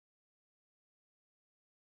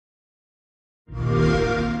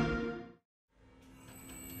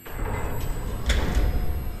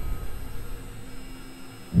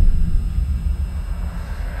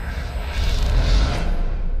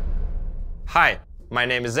Hi, my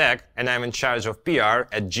name is Zach and I'm in charge of PR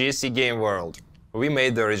at GSC Game World. We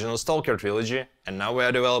made the original STALKER trilogy and now we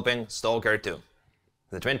are developing STALKER 2.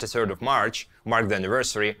 The 23rd of March marked the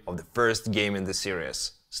anniversary of the first game in the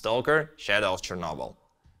series, STALKER Shadow of Chernobyl.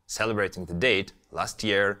 Celebrating the date, last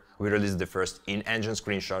year we released the first in-engine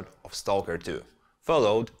screenshot of STALKER 2,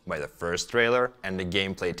 followed by the first trailer and the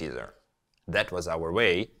gameplay teaser. That was our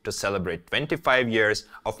way to celebrate 25 years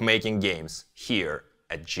of making games here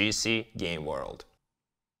at GSC Game World.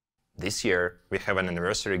 This year we have an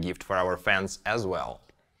anniversary gift for our fans as well.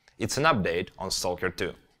 It's an update on STALKER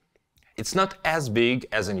 2. It's not as big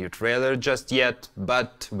as a new trailer just yet,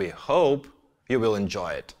 but we hope you will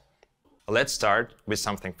enjoy it. Let's start with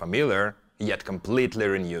something familiar, yet completely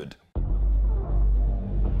renewed.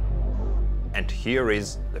 And here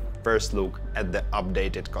is the first look at the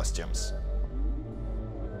updated costumes.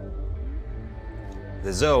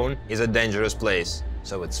 The zone is a dangerous place,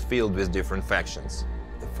 so it's filled with different factions.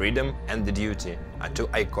 The Freedom and the Duty are two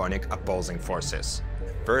iconic opposing forces.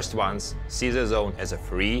 The first ones see the zone as a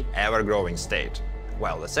free, ever-growing state,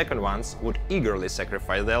 while the second ones would eagerly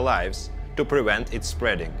sacrifice their lives to prevent its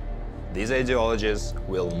spreading. These ideologies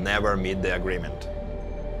will never meet the agreement.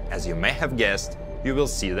 As you may have guessed, you will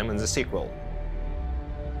see them in the sequel.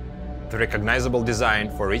 The recognizable design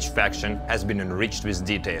for each faction has been enriched with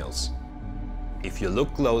details. If you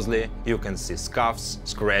look closely, you can see scuffs,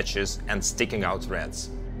 scratches and sticking out threads.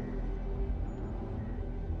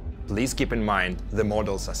 Please keep in mind, the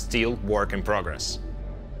models are still work in progress.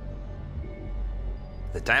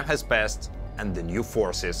 The time has passed and the new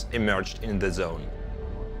forces emerged in the zone.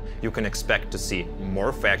 You can expect to see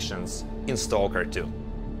more factions in STALKER 2.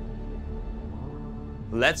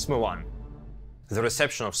 Let's move on. The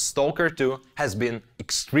reception of STALKER 2 has been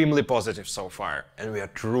extremely positive so far, and we are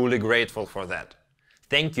truly grateful for that.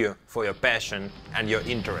 Thank you for your passion and your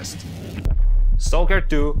interest. STALKER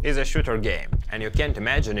 2 is a shooter game, and you can't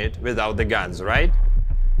imagine it without the guns, right?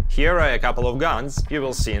 Here are a couple of guns you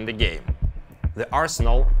will see in the game. The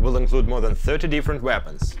arsenal will include more than 30 different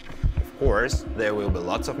weapons. Of course, there will be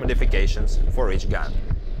lots of modifications for each gun.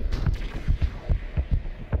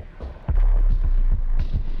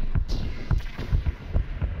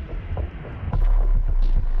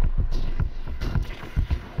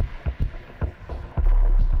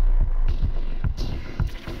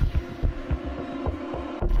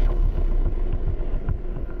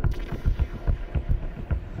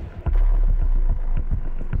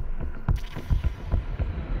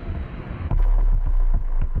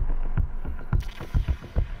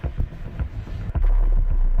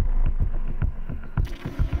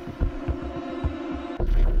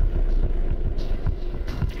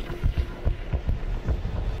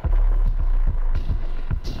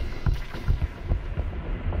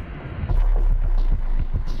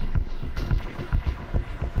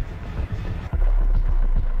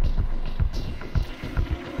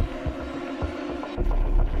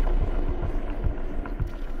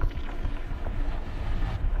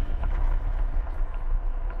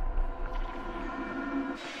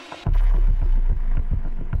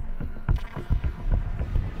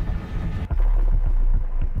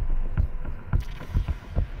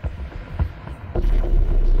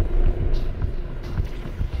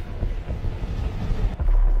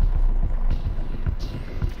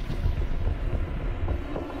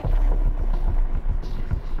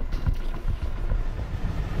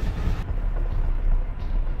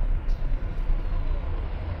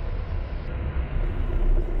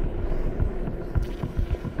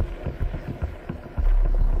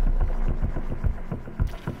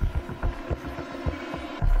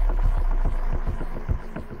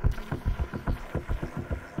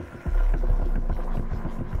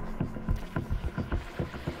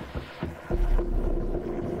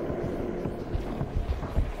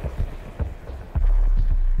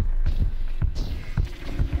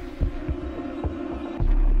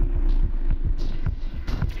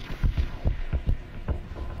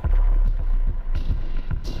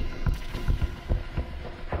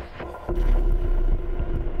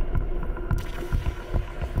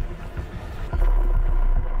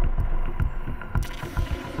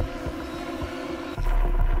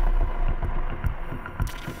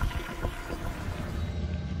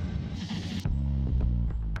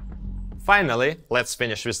 Finally, let's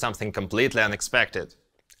finish with something completely unexpected.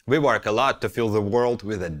 We work a lot to fill the world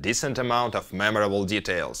with a decent amount of memorable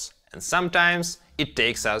details, and sometimes it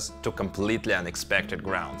takes us to completely unexpected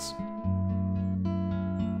grounds.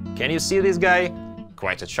 Can you see this guy?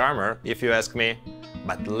 Quite a charmer, if you ask me.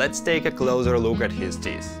 But let's take a closer look at his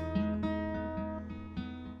teeth.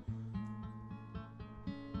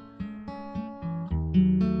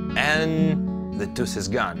 and the tooth is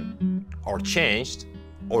gone, or changed,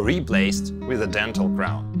 or replaced with a dental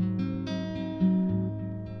crown.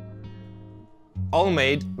 All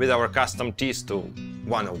made with our custom teeth tool,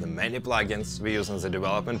 one of the many plugins we use in the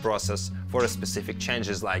development process for specific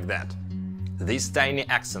changes like that. These tiny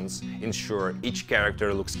accents ensure each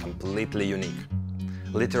character looks completely unique.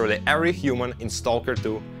 Literally every human in STALKER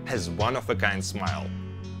 2 has one-of-a-kind smile.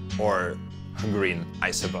 Or grin,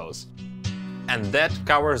 I suppose. And that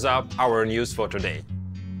covers up our news for today.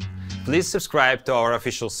 Please subscribe to our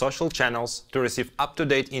official social channels to receive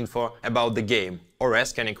up-to-date info about the game or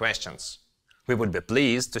ask any questions. We would be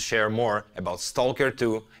pleased to share more about STALKER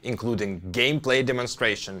 2, including gameplay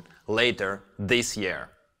demonstration, later this year.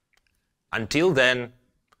 Until then,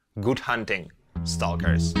 good hunting,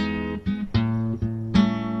 Stalkers!